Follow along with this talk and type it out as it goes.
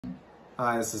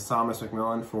Hi, this is Thomas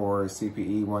McMillan for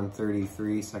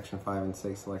CPE133, Section 5 and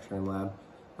 6, Lecture and Lab.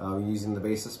 Using the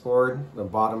basis board, the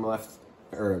bottom left,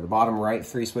 or the bottom right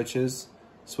 3 switches,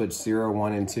 switch 0,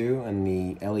 1, and 2, and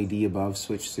the LED above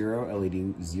switch 0,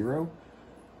 LED 0.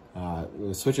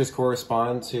 The switches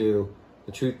correspond to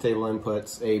the truth table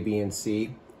inputs A, B, and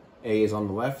C. A is on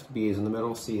the left, B is in the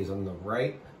middle, C is on the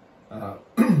right.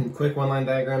 Quick one-line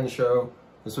diagram to show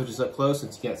the switches up close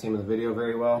since you can't see them in the video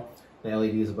very well. The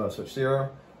LED is above switch 0.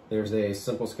 There's a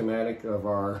simple schematic of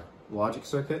our logic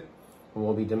circuit, and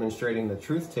we'll be demonstrating the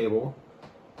truth table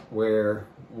where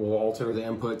we'll alter the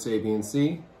inputs A, B, and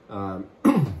C.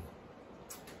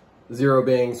 0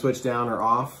 being switch down or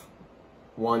off,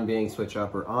 1 being switch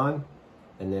up or on,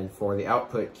 and then for the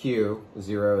output Q,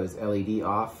 0 is LED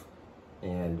off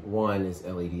and 1 is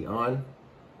LED on.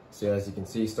 So as you can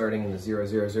see, starting in the 0,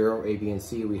 0, 0, A, B, and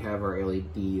C, we have our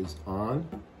LEDs on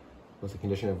with a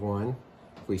condition of 1.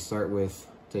 If we start with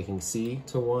taking C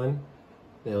to 1,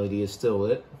 the LED is still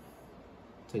lit.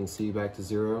 Taking C back to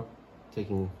 0,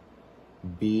 taking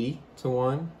B to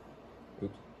 1.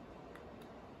 Oops.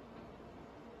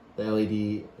 The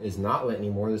LED is not lit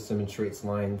anymore. This demonstrates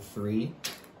line 3.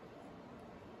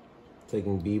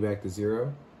 Taking B back to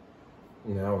 0.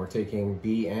 Now we're taking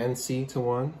B and C to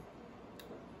 1.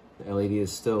 The LED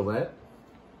is still lit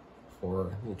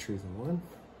for the truth of 1.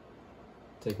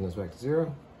 Taking those back to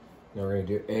 0. Now we're going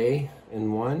to do A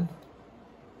in 1.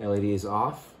 LED is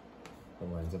off.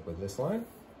 That lines up with this line.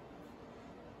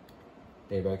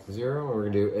 A back to 0. We're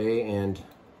going to do A and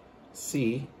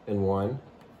C in 1.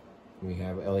 We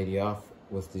have LED off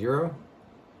with 0.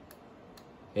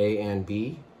 A and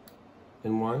B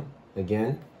in 1.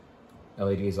 Again,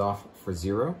 LED is off for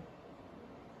 0.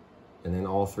 And then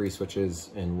all 3 switches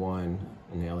in 1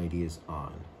 and the LED is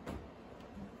on.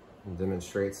 It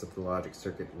demonstrates that the logic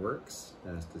circuit works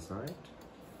as designed.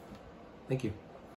 Thank you.